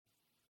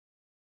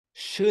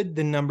Should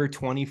the number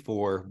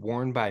 24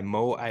 worn by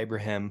Mo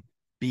Ibrahim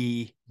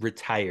be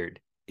retired?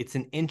 It's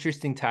an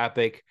interesting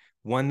topic,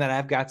 one that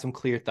I've got some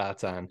clear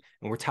thoughts on,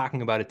 and we're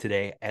talking about it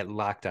today at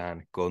Locked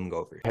On Golden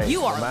Gophers. Hey,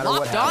 You are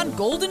Locked On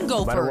Golden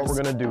Gophers. No matter what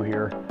we're going to do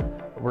here,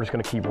 we're just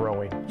going to keep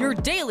rowing. Your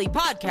daily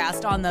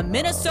podcast on the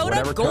Minnesota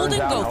Whatever Golden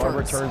turns out, Gophers.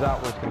 However it turns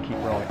out, we're just going to keep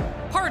rowing.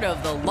 Part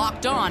of the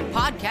Locked On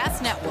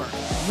Podcast Network.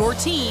 Your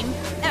team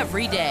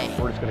every day.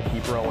 We're just going to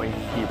keep rowing,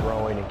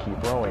 and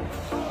keep rowing.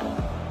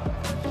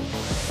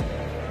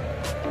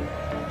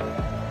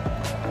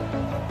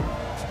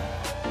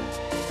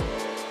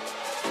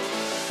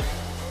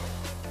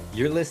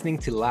 You're listening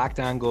to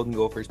Locked On Golden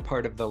Gophers,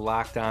 part of the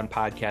Locked On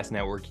Podcast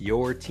Network,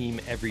 your team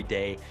every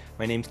day.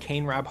 My name's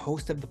Kane Robb,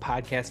 host of the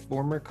podcast,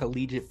 former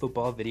collegiate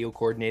football video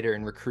coordinator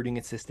and recruiting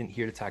assistant,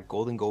 here to talk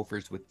Golden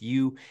Gophers with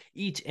you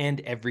each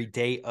and every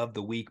day of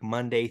the week,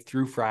 Monday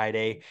through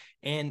Friday.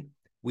 And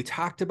we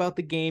talked about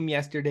the game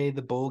yesterday,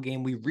 the bowl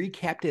game. We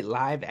recapped it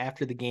live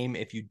after the game.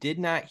 If you did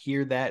not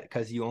hear that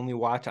because you only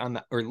watch on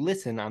the or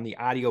listen on the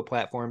audio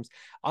platforms,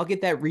 I'll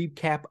get that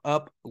recap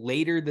up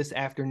later this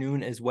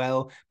afternoon as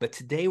well. But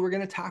today we're going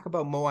to talk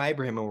about Mo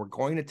Ibrahim, and we're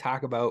going to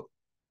talk about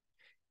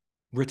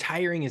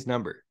retiring his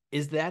number.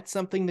 Is that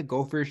something the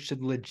Gophers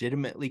should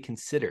legitimately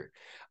consider?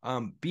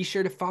 Be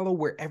sure to follow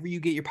wherever you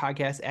get your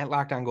podcasts at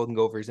Locked On Golden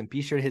Gophers, and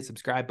be sure to hit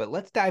subscribe. But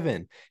let's dive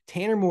in.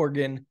 Tanner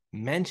Morgan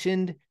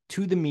mentioned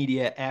to the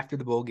media after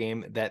the bowl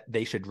game that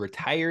they should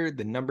retire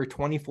the number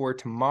 24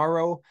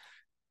 tomorrow.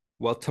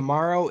 Well,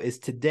 tomorrow is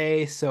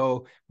today,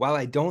 so while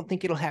I don't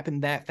think it'll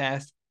happen that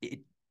fast,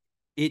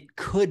 it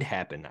could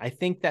happen. I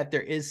think that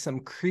there is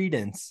some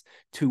credence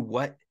to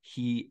what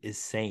he is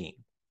saying.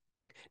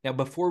 Now,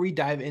 before we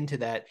dive into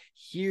that,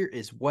 here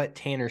is what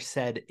Tanner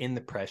said in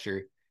the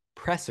presser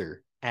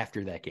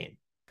after that game.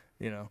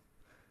 You know,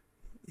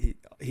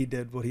 he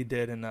did what he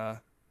did, and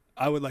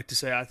I would like to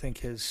say I think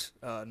his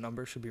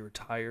number should be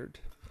retired.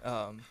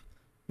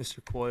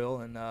 Mr. Coyle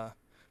and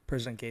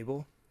President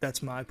Gable.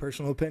 That's my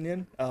personal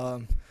opinion.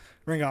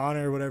 Ring of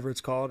Honor, or whatever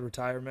it's called,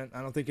 retirement.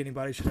 I don't think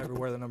anybody should ever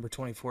wear the number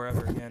 24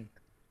 ever again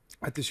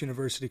at this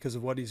university because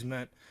of what he's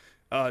meant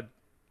to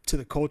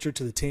the culture,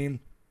 to the team,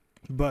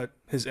 but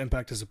his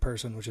impact as a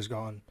person, which has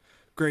gone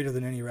greater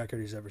than any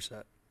record he's ever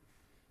set.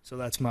 So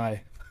that's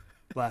my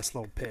last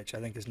little pitch. I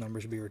think his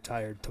number should be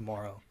retired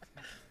tomorrow.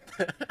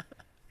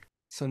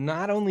 So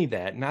not only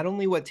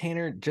what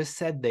Tanner just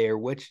said there,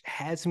 which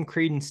has some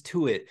credence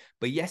to it,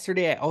 but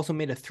yesterday I also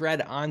made a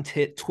thread on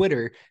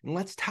Twitter, and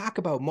let's talk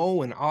about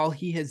Mo and all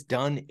he has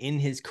done in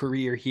his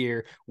career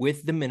here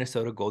with the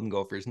Minnesota Golden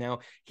Gophers.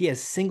 Now, he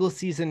has single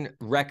season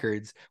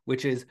records,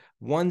 which is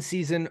one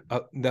season,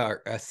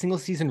 a single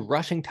season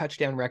rushing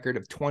touchdown record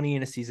of 20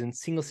 in a season,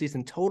 single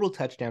season total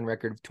touchdown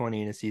record of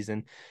 20 in a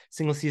season,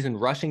 single season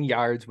rushing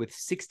yards with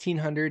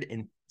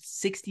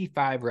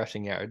 1,665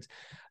 rushing yards,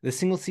 the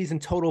single season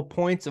total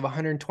points of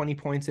 120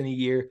 points in a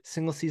year,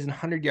 single season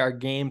 100-yard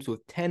games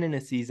with 10 in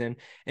a season,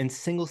 and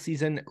single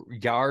season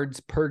yards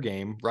per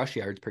game, rush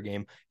yards per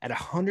game, at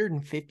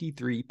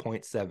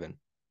 153.7.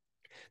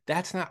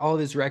 That's not all of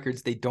his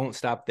records. They don't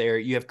stop there.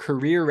 You have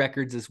career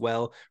records as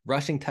well.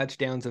 Rushing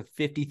touchdowns of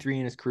 53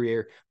 in his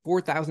career,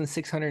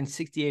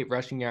 4,668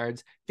 rushing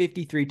yards,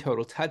 53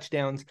 total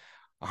touchdowns,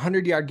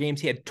 100-yard games.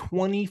 He had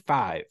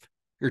 24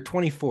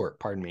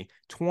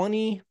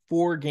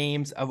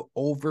 games of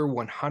over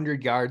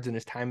 100 yards in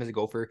his time as a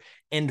Gopher,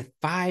 and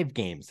 5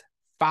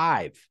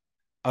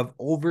 of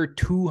over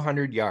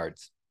 200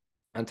 yards.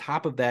 On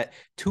top of that,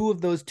 2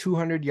 of those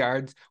 200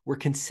 yards were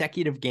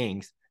consecutive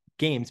games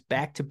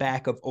back to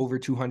back of over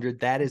 200.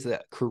 That is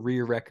a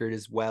career record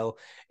as well.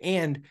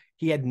 And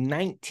he had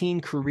 19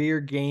 career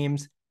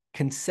games,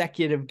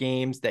 consecutive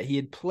games that he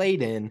had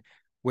played in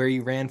where he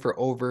ran for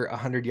over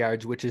 100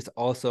 yards, which is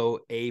also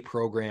a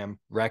program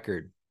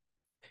record.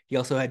 He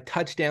also had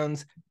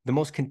touchdowns, the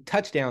most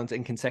touchdowns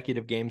in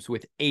consecutive games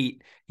with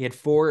 8. He had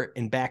 4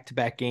 in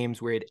back-to-back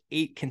games where he had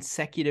 8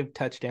 consecutive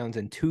touchdowns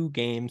in 2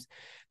 games.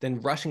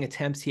 Then rushing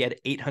attempts, he had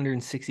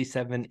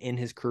 867 in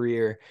his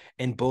career.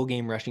 And bowl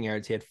game rushing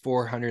yards, he had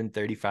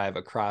 435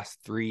 across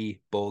 3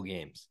 bowl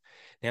games.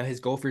 Now, his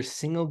Gophers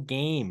single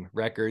game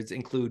records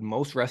include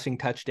most rushing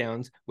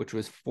touchdowns, which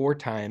was 4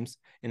 times,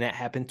 and that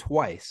happened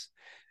twice.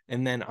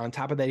 And then on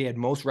top of that, he had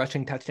most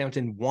rushing touchdowns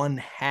in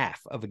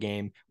 1/2 of a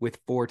game with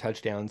 4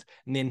 touchdowns.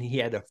 And then he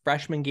had a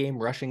freshman game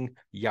rushing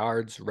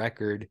yards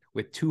record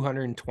with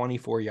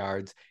 224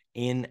 yards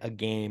in a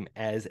game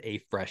as a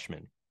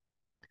freshman.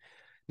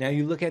 Now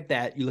you look at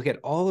that, you look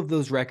at all of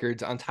those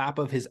records on top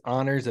of his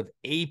honors of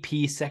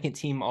AP second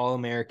team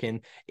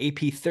All-American,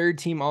 AP third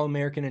team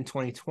All-American in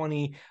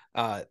 2020,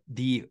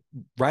 the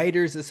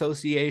Writers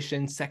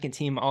Association second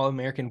team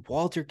All-American,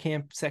 Walter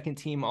Camp second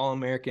team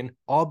All-American,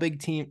 all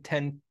Big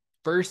Ten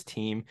first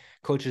team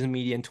coaches and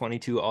media in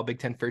 22, all Big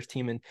Ten first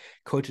team and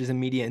coaches and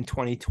media in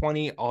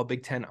 2020, all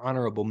Big Ten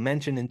honorable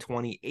mention in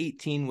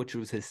 2018, which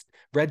was his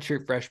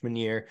redshirt freshman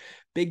year,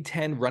 Big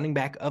Ten running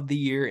back of the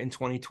year in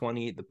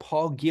 2020, the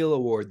Paul Gill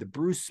Award, the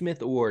Bruce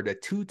Smith Award, a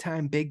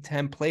 2-time Big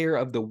Ten player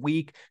of the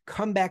week,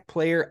 comeback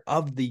player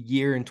of the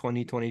year in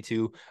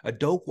 2022, a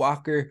Doak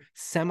Walker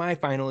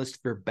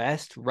semifinalist for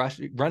best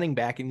running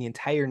back in the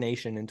entire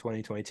nation in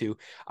 2022,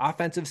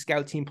 offensive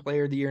scout team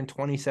player of the year in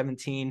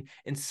 2017,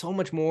 and so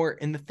much more.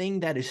 And the thing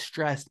that is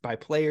stressed by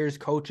players,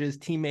 coaches,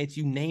 teammates,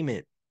 you name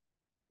it,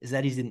 is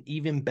that he's an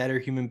even better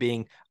human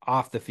being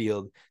off the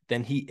field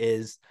than he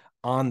is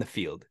on the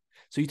field.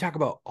 So you talk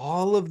about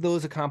all of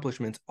those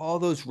accomplishments, all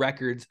those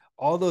records,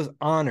 all those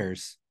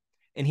honors,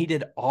 and he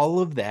did all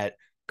of that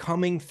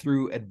coming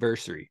through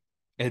adversity.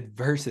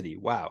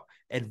 Wow.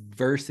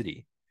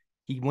 Adversity.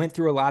 He went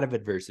through a lot of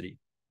adversity.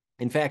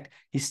 In fact,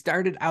 he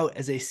started out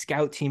as a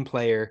scout team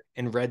player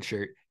in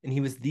redshirt, and he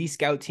was the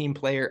scout team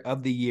player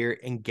of the year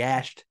and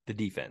gashed the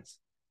defense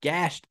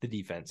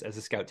as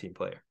a scout team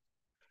player.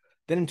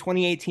 Then in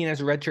 2018, as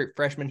a redshirt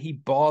freshman, he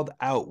balled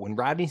out. When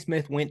Rodney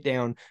Smith went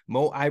down,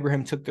 Mo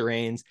Ibrahim took the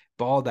reins,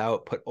 balled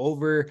out, put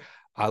over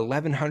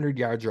 1,100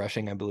 yards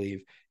rushing, I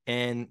believe,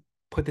 and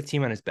put the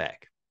team on his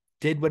back.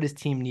 Did what his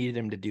team needed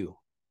him to do.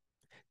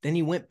 Then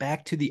he went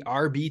back to the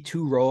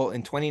RB2 role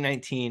in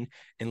 2019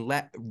 and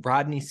let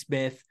Rodney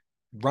Smith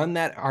run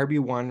that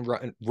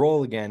RB1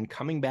 role again,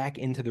 coming back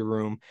into the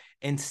room,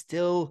 and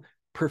still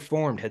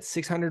performed, had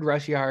 600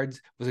 rush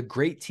yards, was a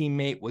great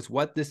teammate, was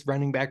what this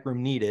running back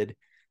room needed.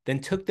 Then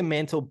took the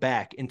mantle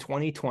back in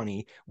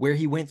 2020, where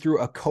he went through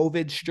a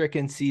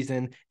COVID-stricken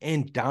season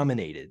and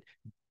dominated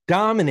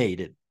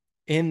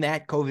in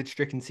that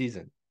COVID-stricken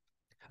season.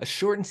 A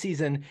shortened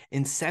season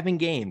in 7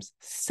 games,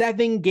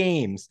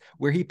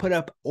 where he put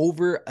up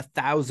over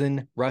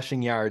 1,000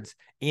 rushing yards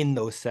in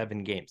those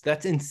 7 games.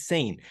 That's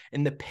insane.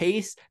 And the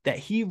pace that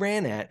he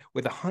ran at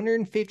with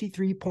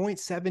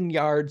 153.7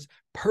 yards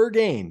per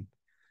game,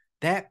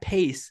 that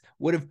pace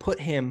would have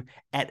put him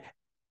at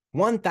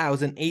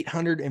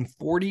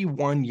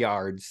 1,841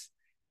 yards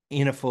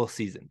in a full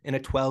season, in a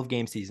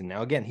 12-game season.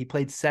 Now, again, he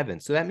played 7,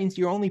 so that means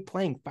you're only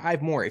playing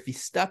 5 more. If he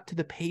stuck to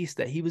the pace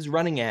that he was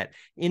running at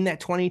in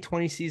that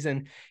 2020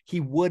 season, he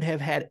would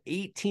have had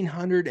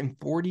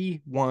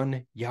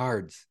 1,841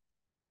 yards.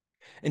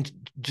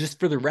 And just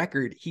for the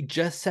record, he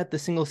just set the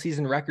single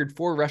season record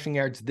for rushing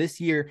yards this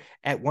year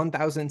at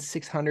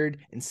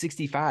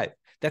 1,665.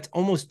 That's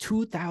almost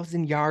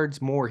 2,000 yards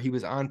more he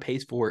was on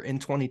pace for in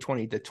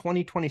 2020. The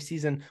 2020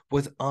 season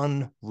was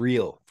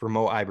unreal for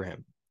Mo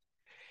Ibrahim.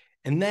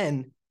 And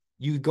then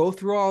you go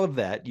through all of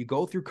that. You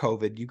go through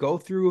COVID. You go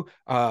through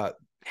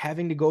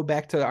having to go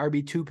back to the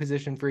RB2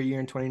 position for a year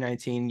in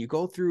 2019. You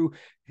go through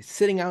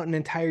sitting out an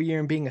entire year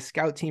and being a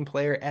scout team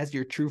player as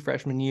your true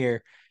freshman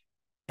year.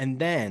 And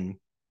then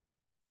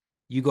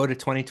you go to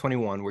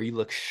 2021, where you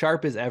look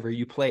sharp as ever.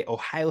 You play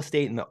Ohio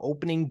State in the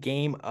opening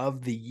game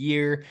of the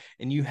year,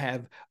 and you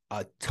have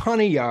a ton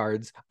of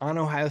yards on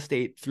Ohio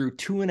State through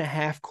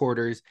 2.5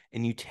 quarters,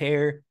 and you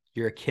tear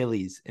your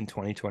Achilles in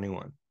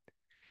 2021.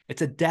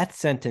 It's a death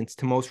sentence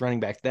to most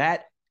running backs.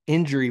 That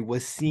injury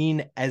was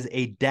seen as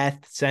a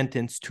death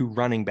sentence to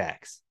running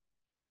backs.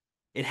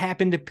 It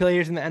happened to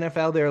players in the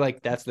NFL. They're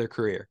like, that's their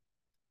career.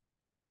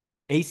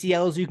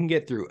 ACLs you can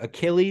get through.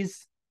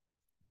 Achilles,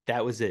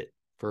 that was it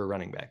for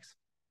running backs.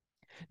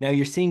 Now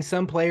you're seeing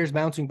some players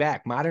bouncing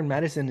back. Modern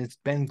medicine has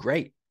been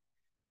great.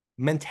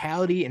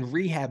 Mentality and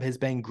rehab has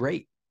been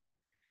great.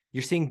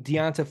 You're seeing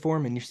Deonta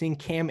Foreman. You're seeing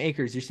Cam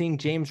Akers. You're seeing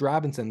James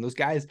Robinson. Those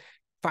guys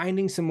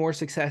finding some more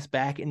success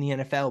back in the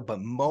NFL. But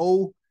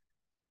Mo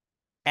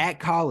at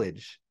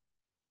college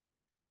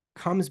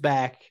comes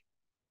back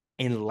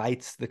and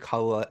lights the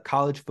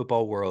college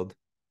football world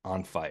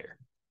on fire.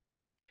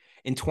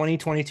 In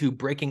 2022,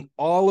 breaking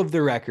all of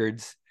the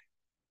records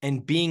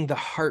and being the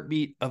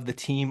heartbeat of the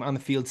team on the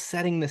field,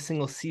 setting the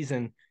single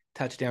season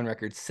touchdown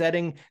record,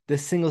 setting the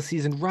single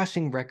season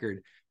rushing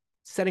record,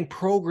 setting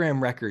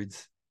program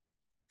records,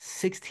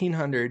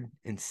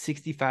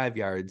 1,665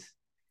 yards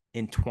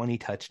and 20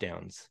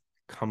 touchdowns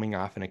coming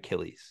off an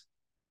Achilles.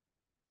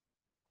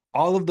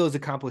 All of those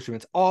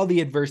accomplishments, all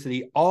the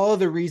adversity, all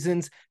the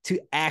reasons to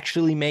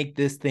actually make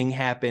this thing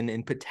happen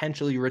and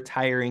potentially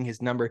retiring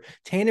his number.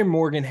 Tanner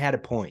Morgan had a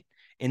point,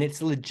 and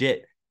it's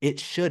legit. It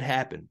should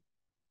happen.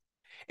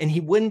 And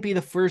he wouldn't be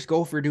the first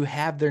Gopher to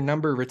have their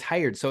number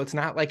retired. So it's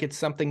not like it's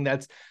something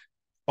that's,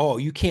 oh,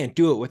 you can't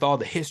do it with all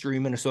the history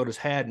Minnesota's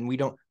had. And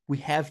we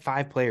have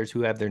 5 players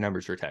who have their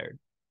numbers retired.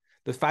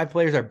 Those 5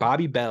 players are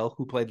Bobby Bell,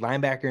 who played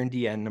linebacker and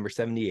DN, number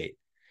 78.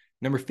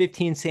 Number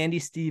 15, Sandy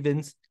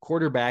Stevens,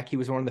 quarterback. He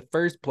was one of the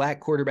first black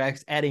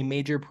quarterbacks at a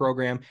major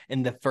program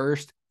and the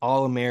first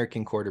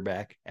All-American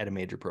quarterback at a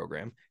major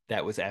program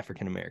that was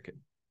African-American.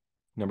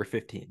 Number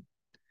 15.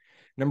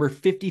 Number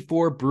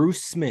 54,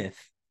 Bruce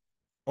Smith,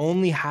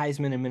 only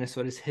Heisman in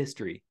Minnesota's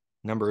history,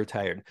 number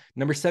retired.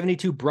 Number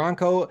 72,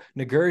 Bronco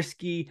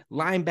Nagurski,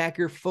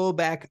 linebacker,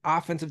 fullback,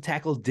 offensive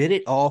tackle, did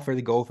it all for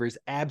the Gophers.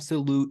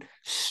 Absolute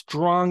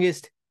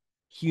strongest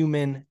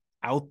human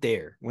out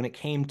there when it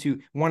came to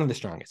one of the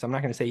strongest. I'm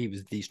not going to say he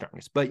was the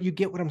strongest, but you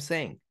get what I'm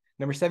saying.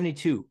 Number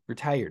 72,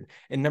 retired.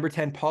 And number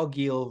 10, Paul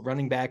Giel,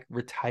 running back,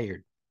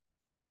 retired.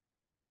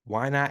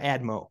 Why not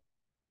add Mo?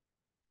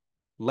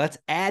 Let's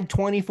add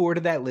 24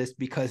 to that list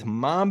because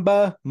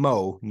Mamba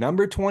Mo,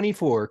 number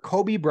 24,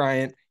 Kobe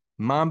Bryant,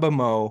 Mamba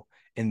Mo,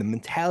 and the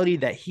mentality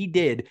that he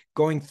did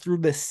going through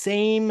the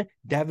same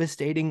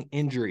devastating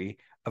injury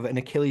of an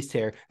Achilles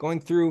tear, going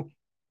through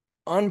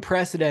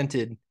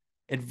unprecedented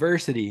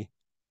adversity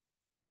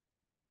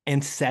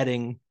and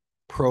setting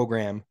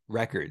program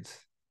records.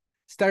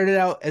 Started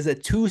out as a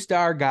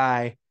 2-star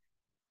guy,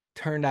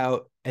 turned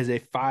out as a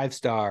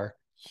 5-star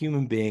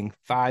human being,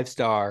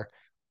 5-star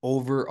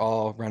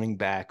overall running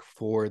back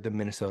for the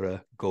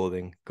Minnesota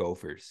Golden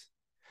Gophers.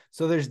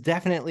 So there's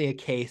definitely a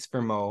case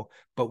for Mo,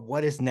 but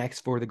what is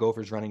next for the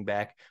Gophers running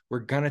back? We're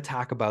going to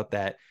talk about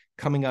that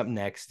coming up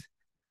next.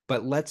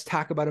 But let's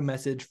talk about a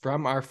message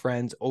from our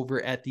friends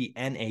over at the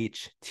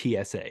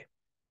NHTSA.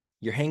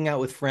 You're hanging out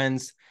with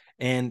friends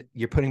and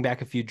you're putting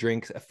back a few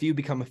drinks, a few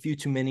become a few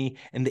too many,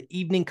 and the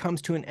evening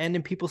comes to an end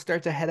and people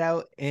start to head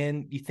out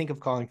and you think of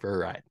calling for a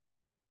ride.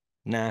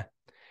 Nah,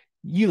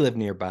 you live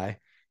nearby.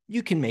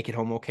 You can make it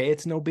home okay.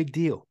 It's no big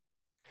deal.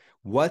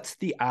 What's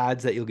the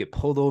odds that you'll get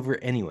pulled over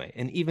anyway?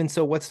 And even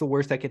so, what's the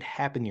worst that could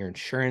happen? Your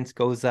insurance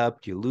goes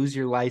up, you lose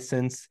your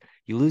license,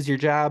 you lose your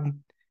job,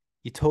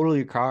 you total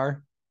your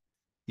car,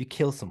 you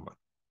kill someone.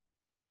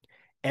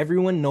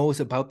 Everyone knows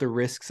about the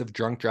risks of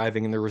drunk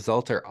driving and the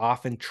results are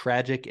often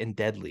tragic and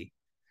deadly.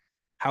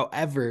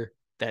 However,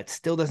 that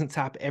still doesn't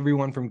stop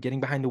everyone from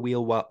getting behind the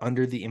wheel while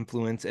under the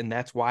influence, and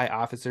that's why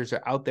officers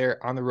are out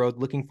there on the road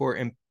looking for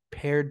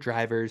impaired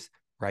drivers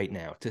right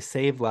now to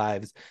save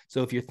lives.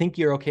 So if you think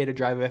you're okay to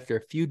drive after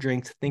a few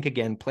drinks, think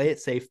again, play it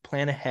safe,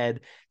 plan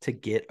ahead to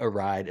get a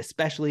ride,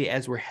 especially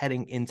as we're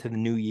heading into the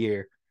new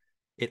year.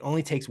 It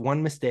only takes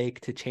one mistake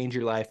to change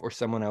your life or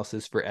someone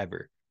else's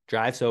forever.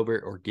 Drive sober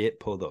or get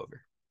pulled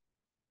over.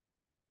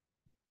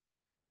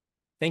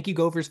 Thank you,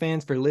 Gophers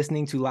fans, for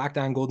listening to Locked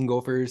On Golden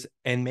Gophers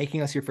and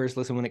making us your first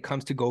listen when it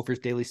comes to Gophers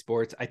Daily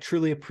Sports. I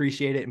truly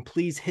appreciate it. And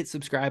please hit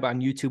subscribe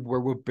on YouTube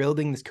where we're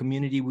building this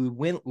community. We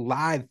went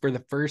live for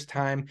the first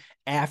time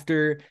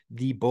after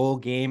the bowl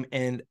game,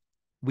 and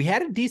we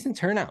had a decent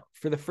turnout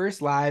for the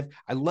first live.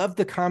 I love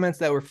the comments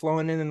that were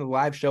flowing in the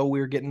live show.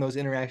 We were getting those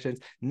interactions.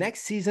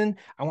 Next season,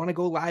 I want to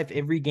go live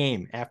every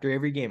game, after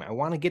every game. I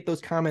want to get those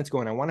comments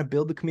going. I want to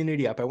build the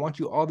community up. I want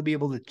you all to be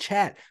able to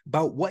chat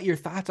about what your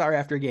thoughts are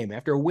after a game,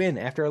 after a win,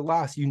 after a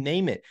loss, you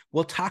name it.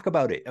 We'll talk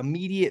about it.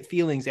 Immediate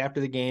feelings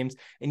after the games,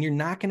 and you're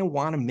not going to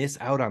want to miss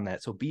out on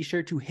that. So be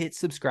sure to hit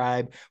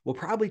subscribe. We'll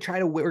probably try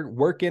to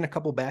work in a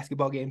couple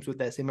basketball games with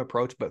that same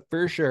approach, but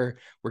for sure,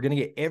 we're going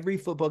to get every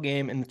football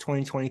game in the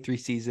 2023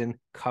 season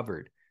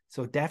covered.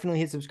 So definitely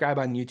hit subscribe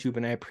on YouTube,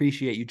 and I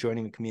appreciate you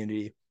joining the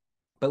community.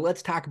 But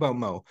let's talk about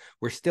Mo.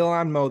 We're still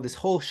on Mo. This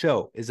whole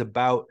show is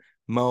about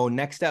Mo.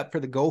 Next up for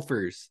the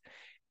Gophers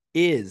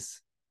is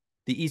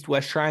the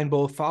East-West Shrine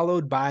Bowl,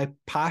 followed by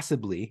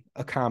possibly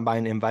a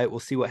combine invite.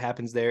 We'll see what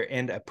happens there,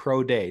 and a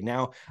pro day.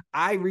 Now,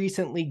 I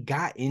recently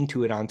got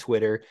into it on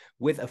Twitter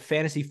with a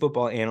fantasy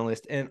football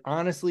analyst, and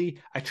honestly,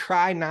 I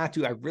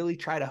really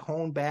try to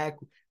hone back,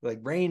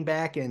 rein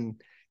back and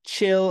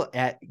chill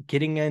at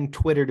getting in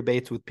Twitter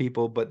debates with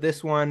people. But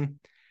this one,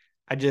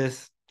 I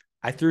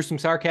threw some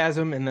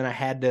sarcasm and then I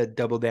had to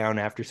double down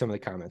after some of the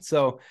comments.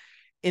 So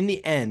in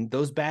the end,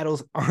 those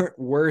battles aren't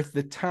worth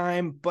the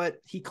time, but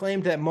he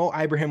claimed that Mo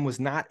Ibrahim was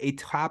not a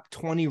top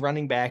 20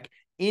 running back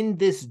in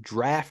this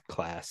draft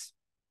class,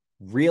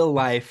 real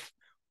life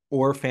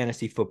or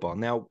fantasy football.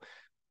 Now,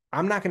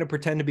 I'm not going to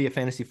pretend to be a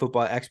fantasy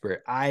football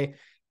expert. I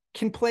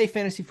can play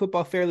fantasy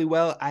football fairly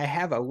well. I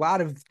have a lot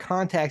of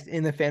contacts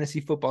in the fantasy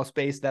football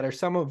space that are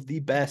some of the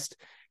best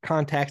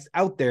contacts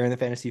out there in the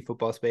fantasy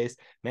football space.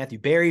 Matthew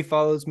Berry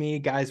follows me,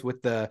 guys with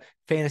the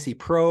Fantasy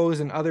Pros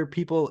and other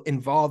people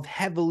involved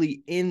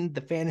heavily in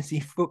the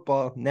fantasy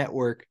football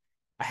network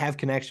I have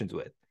connections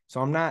with. So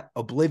I'm not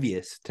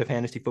oblivious to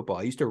fantasy football.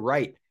 I used to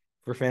write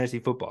for fantasy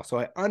football, so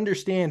I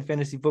understand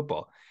fantasy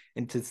football.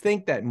 And to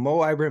think that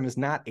Mo Ibrahim is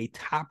not a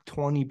top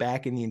 20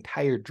 back in the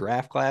entire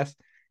draft class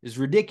is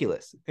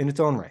ridiculous in its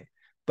own right,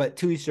 but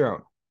to each their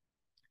own.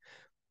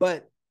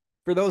 But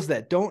for those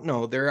that don't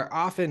know, there are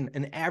often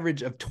an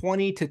average of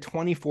 20 to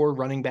 24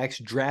 running backs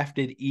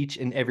drafted each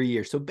and every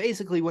year. So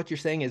basically what you're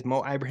saying is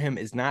Mo Ibrahim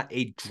is not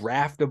a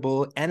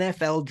draftable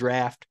NFL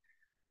draft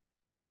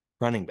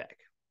running back.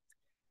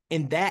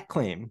 And that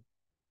claim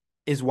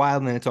is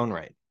wild in its own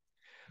right.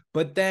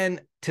 But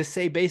then to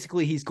say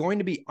basically he's going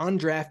to be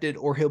undrafted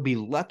or he'll be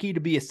lucky to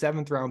be a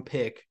 7th round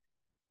pick,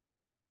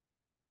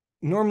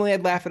 normally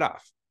I'd laugh it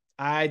off.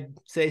 I'd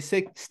say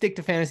stick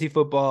to fantasy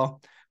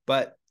football.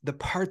 But the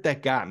part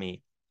that got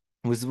me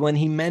was when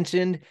he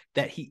mentioned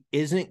that he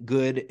isn't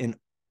good in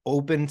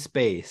open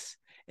space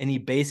and he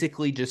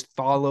basically just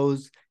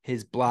follows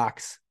his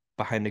blocks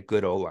behind a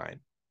good O-line.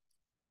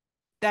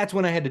 That's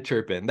when I had to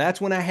chirp in. That's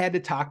when I had to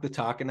talk the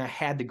talk and I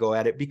had to go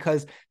at it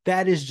because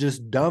that is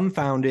just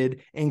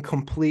dumbfounded and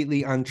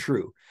completely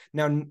untrue.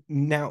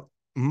 Now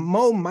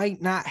Mo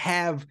might not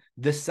have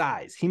the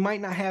size. He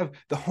might not have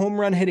the home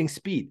run hitting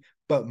speed,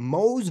 but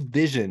Mo's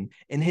vision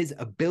and his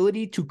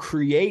ability to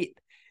create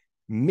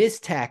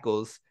missed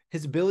tackles,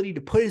 his ability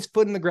to put his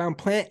foot in the ground,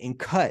 plant and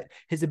cut,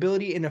 his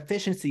ability and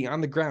efficiency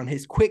on the ground,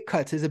 his quick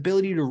cuts, his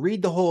ability to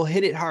read the hole,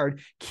 hit it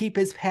hard, keep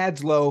his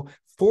pads low,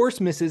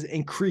 force misses,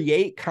 and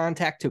create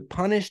contact to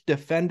punish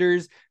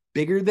defenders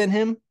bigger than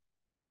him,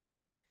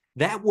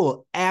 that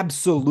will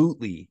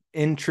absolutely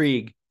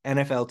intrigue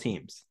NFL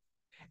teams.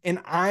 And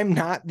I'm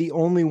not the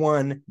only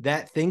one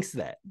that thinks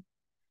that.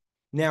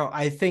 Now,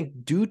 I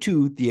think due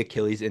to the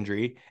Achilles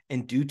injury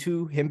and due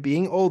to him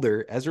being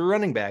older as a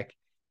running back,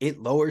 it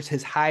lowers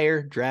his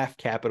higher draft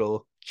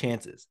capital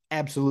chances.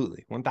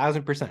 Absolutely.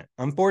 1000%.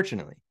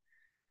 Unfortunately.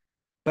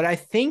 But I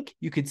think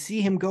you could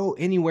see him go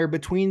anywhere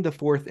between the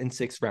 4th and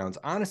 6th rounds.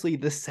 Honestly,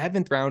 the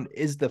 7th round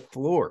is the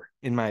floor,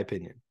 in my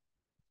opinion.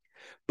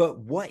 But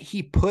what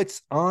he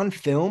puts on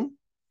film,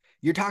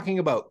 you're talking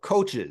about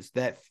coaches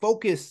that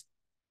focus,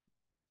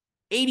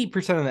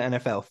 80% of the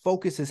NFL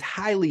focuses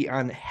heavily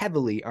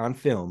on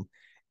film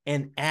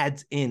and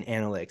adds in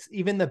analytics.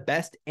 Even the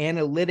best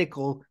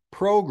analytical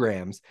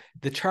programs,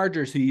 the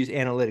Chargers who use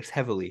analytics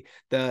heavily,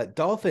 the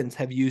Dolphins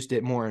have used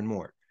it more and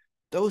more.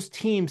 Those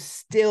teams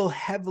still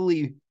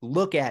heavily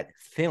look at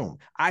film.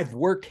 I've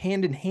worked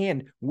hand in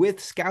hand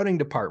with scouting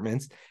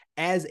departments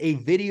as a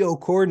video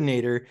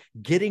coordinator,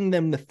 getting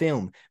them the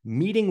film,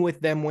 meeting with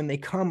them when they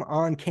come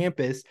on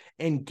campus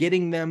and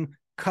getting them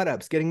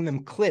cut-ups, getting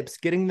them clips,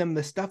 getting them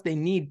the stuff they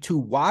need to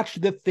watch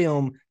the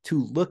film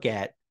to look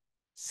at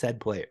said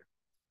player.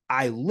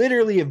 I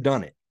literally have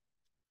done it.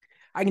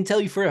 I can tell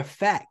you for a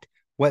fact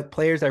what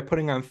players are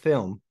putting on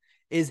film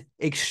is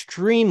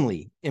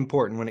extremely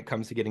important when it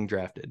comes to getting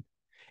drafted.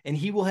 And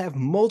he will have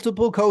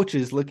multiple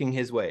coaches looking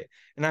his way.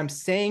 And I'm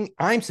saying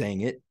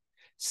it.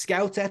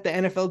 Scouts at the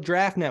NFL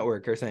Draft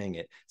Network are saying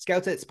it.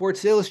 Scouts at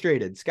Sports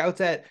Illustrated,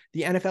 scouts at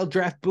the NFL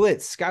Draft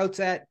Blitz, scouts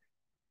at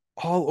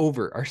all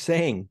over are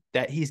saying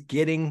that he's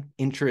getting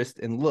interest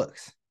and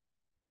looks.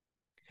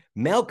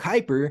 Mel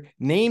Kiper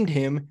named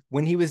him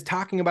when he was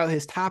talking about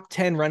his top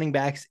 10 running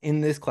backs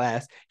in this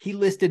class. He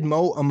listed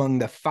Mo among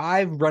the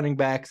 5 running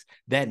backs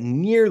that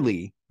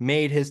nearly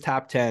made his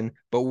top 10,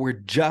 but were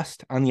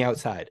just on the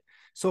outside.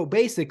 So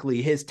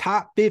basically his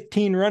top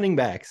 15 running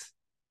backs.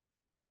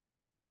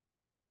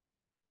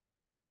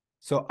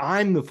 So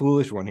I'm the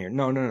foolish one here.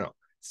 No.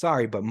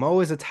 Sorry, but Mo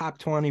is a top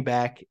 20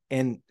 back,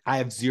 and I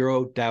have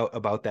zero doubt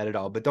about that at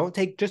all. But don't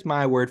take just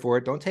my word for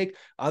it. Don't take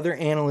other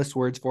analysts'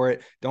 words for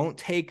it. Don't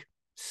take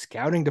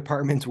scouting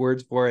department's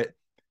words for it.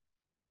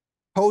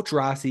 Coach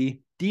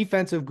Rossi,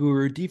 defensive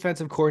guru,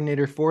 defensive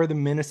coordinator for the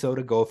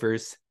Minnesota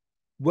Gophers,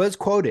 was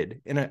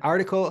quoted in an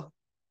article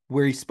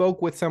where he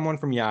spoke with someone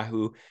from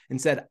Yahoo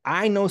and said,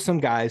 I know some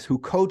guys who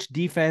coach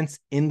defense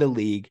in the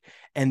league,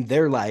 and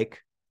they're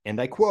like, and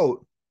I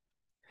quote,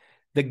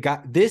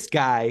 this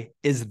guy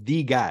is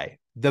the guy,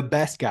 the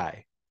best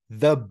guy,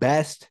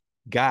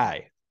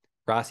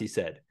 Rossi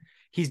said.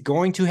 He's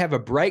going to have a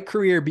bright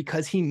career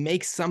because he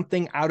makes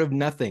something out of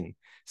nothing.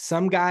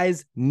 Some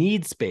guys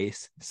need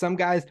space. Some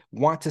guys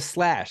want to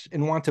slash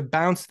and want to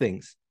bounce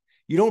things.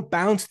 You don't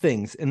bounce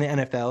things in the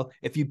NFL.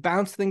 If you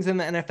bounce things in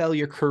the NFL,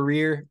 your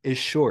career is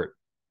short.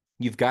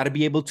 You've got to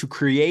be able to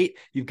create.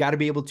 You've got to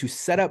be able to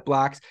set up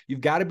blocks.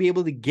 You've got to be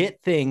able to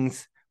get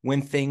things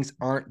when things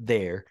aren't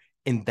there.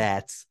 And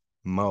that's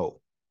Mo.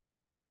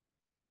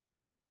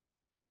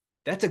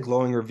 That's a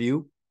glowing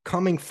review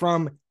coming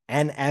from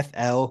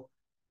NFL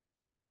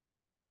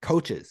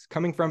coaches,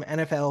 coming from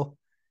NFL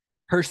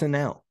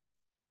personnel.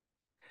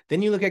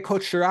 Then you look at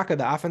Coach Shiraka,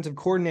 the offensive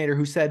coordinator,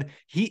 who said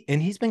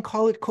he's been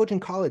coaching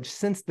college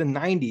since the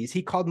 90s.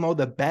 He called Mo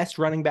the best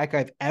running back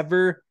I've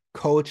ever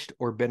coached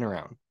or been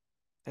around.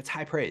 That's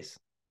high praise.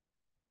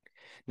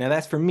 Now,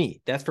 that's from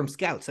me. That's from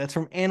scouts. That's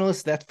from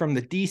analysts. That's from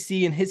the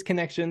DC and his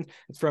connections.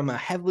 It's from a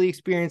heavily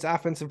experienced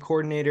offensive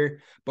coordinator.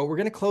 But we're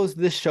going to close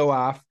this show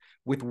off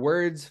with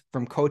words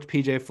from Coach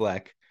PJ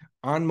Fleck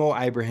on Mo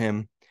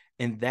Ibrahim,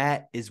 and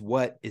that is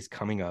what is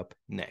coming up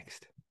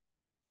next.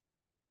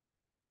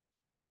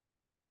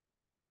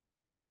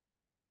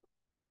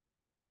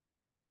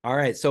 All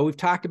right, so we've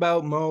talked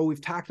about Mo.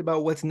 We've talked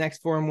about what's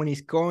next for him when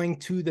he's going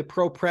to the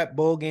Pro Prep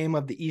Bowl game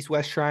of the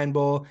East-West Shrine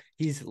Bowl.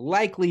 He's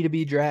likely to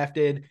be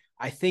drafted.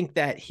 I think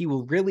that he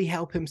will really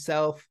help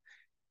himself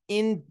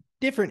in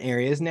different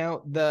areas.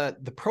 Now,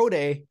 the Pro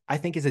Day, I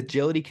think his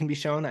agility can be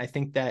shown. I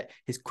think that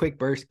his quick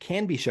burst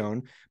can be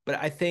shown. But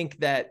I think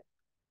that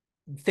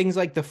things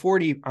like the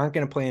 40 aren't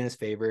going to play in his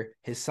favor.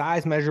 His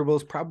size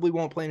measurables probably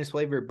won't play in his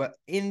favor. But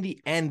in the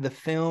end, the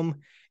film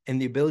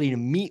and the ability to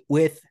meet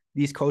with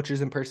these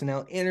coaches and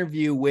personnel,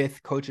 interview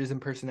with coaches and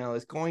personnel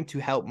is going to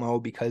help Mo,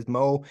 because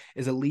Mo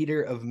is a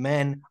leader of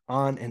men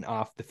on and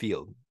off the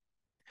field.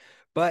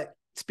 But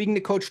speaking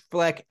to Coach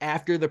Fleck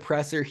after the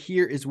presser,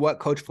 here is what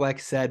Coach Fleck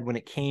said when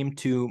it came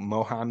to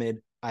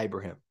Mohamed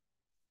Ibrahim.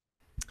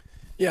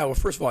 Yeah, well,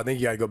 first of all, I think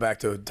you got to go back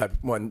to type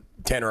one.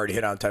 Tanner already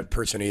hit on the type of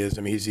person he is.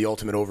 I mean, he's the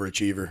ultimate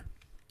overachiever,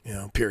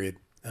 period.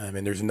 I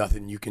mean, there's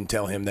nothing you can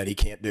tell him that he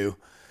can't do.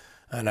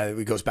 And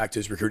it goes back to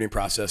his recruiting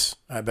process.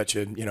 I bet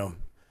you,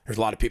 there's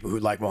a lot of people who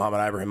like Mohamed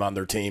Ibrahim on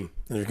their team.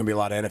 And there's going to be a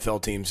lot of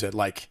NFL teams that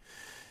like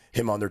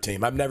him on their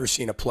team. I've never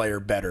seen a player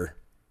better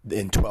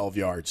in 12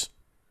 yards.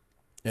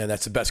 And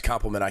that's the best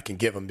compliment I can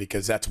give him,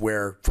 because that's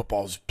where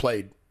football's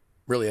played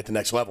really at the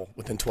next level,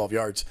 within 12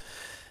 yards.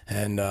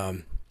 And,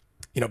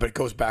 but it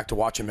goes back to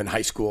watching him in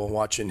high school,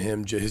 watching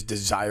him, his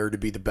desire to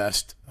be the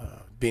best,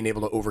 being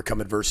able to overcome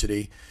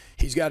adversity.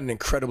 He's got an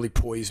incredibly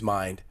poised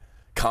mind,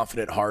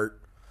 confident heart.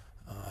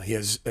 He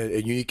has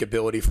a unique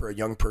ability for a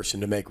young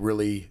person to make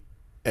really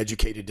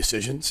educated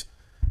decisions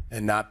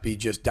and not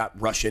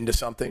rush into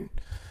something.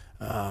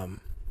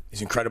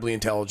 He's incredibly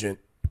intelligent,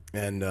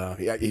 and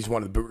he's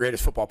one of the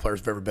greatest football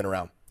players I've ever been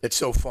around. It's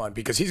so fun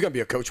because he's going to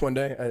be a coach one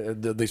day.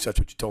 At least that's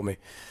what you told me.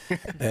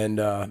 And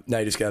now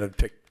you just got to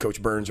pick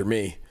Coach Burns or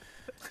me.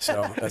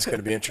 So that's going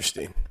to be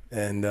interesting.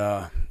 And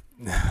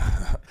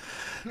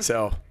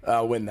so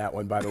I'll win that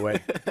one, by the way,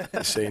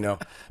 just so you know.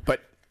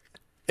 But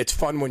it's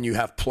fun when you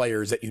have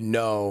players that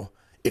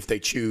if they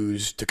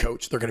choose to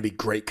coach, they're going to be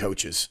great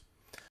coaches.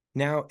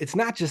 Now, it's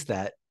not just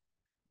that,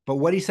 but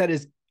what he said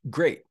is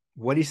great.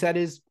 What he said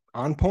is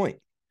on point.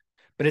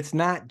 But it's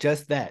not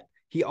just that.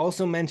 He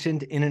also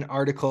mentioned in an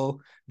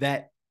article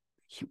that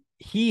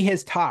he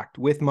has talked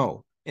with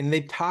Mo, and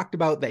they've talked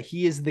about that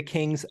he is the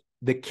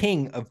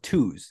king of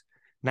twos,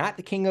 not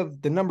the king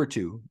of the number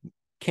two,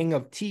 king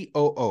of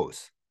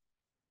TOOs.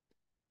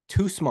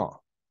 Too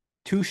small,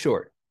 too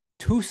short,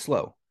 too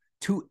slow,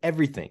 too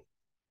everything.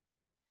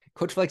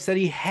 Coach Fleck said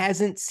he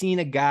hasn't seen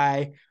a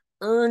guy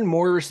earn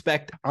more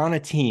respect on a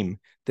team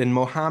than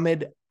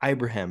Mohamed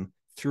Ibrahim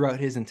throughout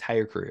his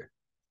entire career.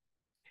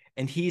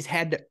 And he's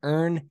had to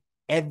earn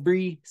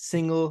every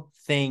single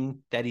thing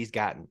that he's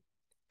gotten.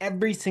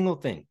 Every single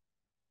thing.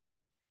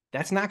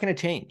 That's not going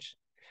to change,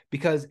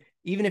 because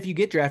even if you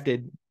get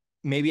drafted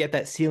maybe at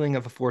that ceiling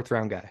of a 4th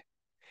round guy,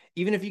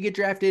 even if you get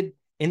drafted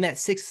in that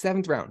 6th,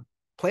 7th round,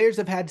 players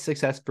have had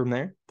success from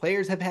there.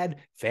 Players have had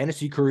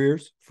fantasy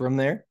careers from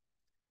there.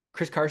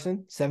 Chris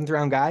Carson, 7th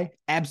round guy,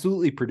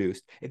 absolutely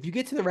produced. If you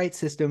get to the right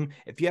system,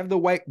 if you have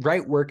the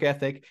right work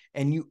ethic,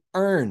 and you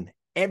earn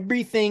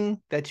everything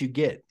that you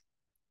get,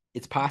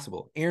 it's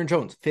possible. Aaron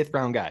Jones, 5th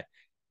round guy.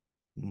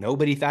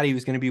 Nobody thought he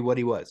was going to be what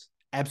he was.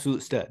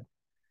 Absolute stud.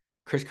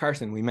 Chris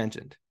Carson, we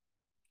mentioned,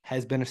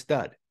 has been a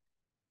stud.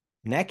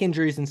 Neck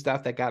injuries and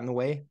stuff that got in the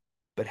way,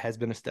 but has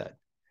been a stud.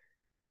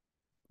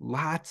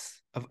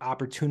 Lots of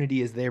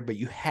opportunity is there, but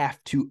you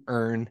have to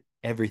earn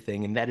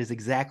everything. And that is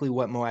exactly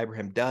what Mo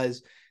Ibrahim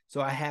does.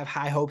 So I have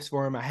high hopes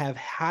for him. I have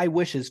high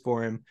wishes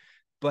for him,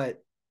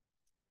 but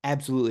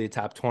absolutely a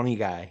top 20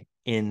 guy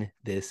in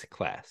this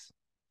class.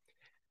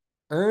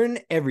 Earn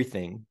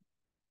everything,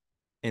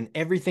 and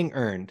everything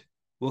earned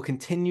will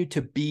continue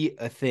to be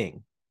a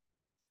thing.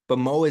 But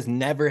Mo has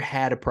never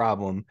had a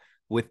problem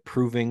with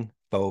proving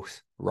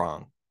folks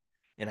wrong.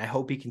 And I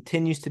hope he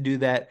continues to do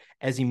that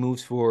as he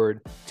moves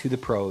forward to the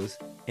pros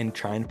and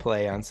try and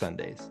play on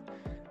Sundays.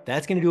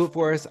 That's going to do it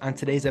for us on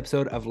today's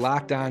episode of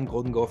Locked On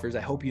Golden Gophers.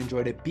 I hope you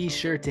enjoyed it. Be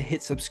sure to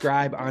hit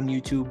subscribe on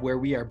YouTube, where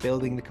we are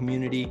building the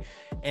community.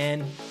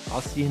 And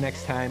I'll see you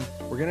next time.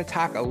 We're going to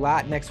talk a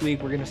lot next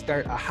week. We're going to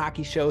start a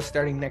hockey show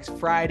starting next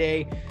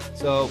Friday.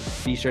 So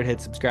be sure to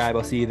hit subscribe.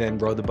 I'll see you then.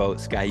 Row the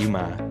boat. Sky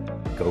Uma.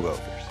 Go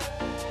Gophers.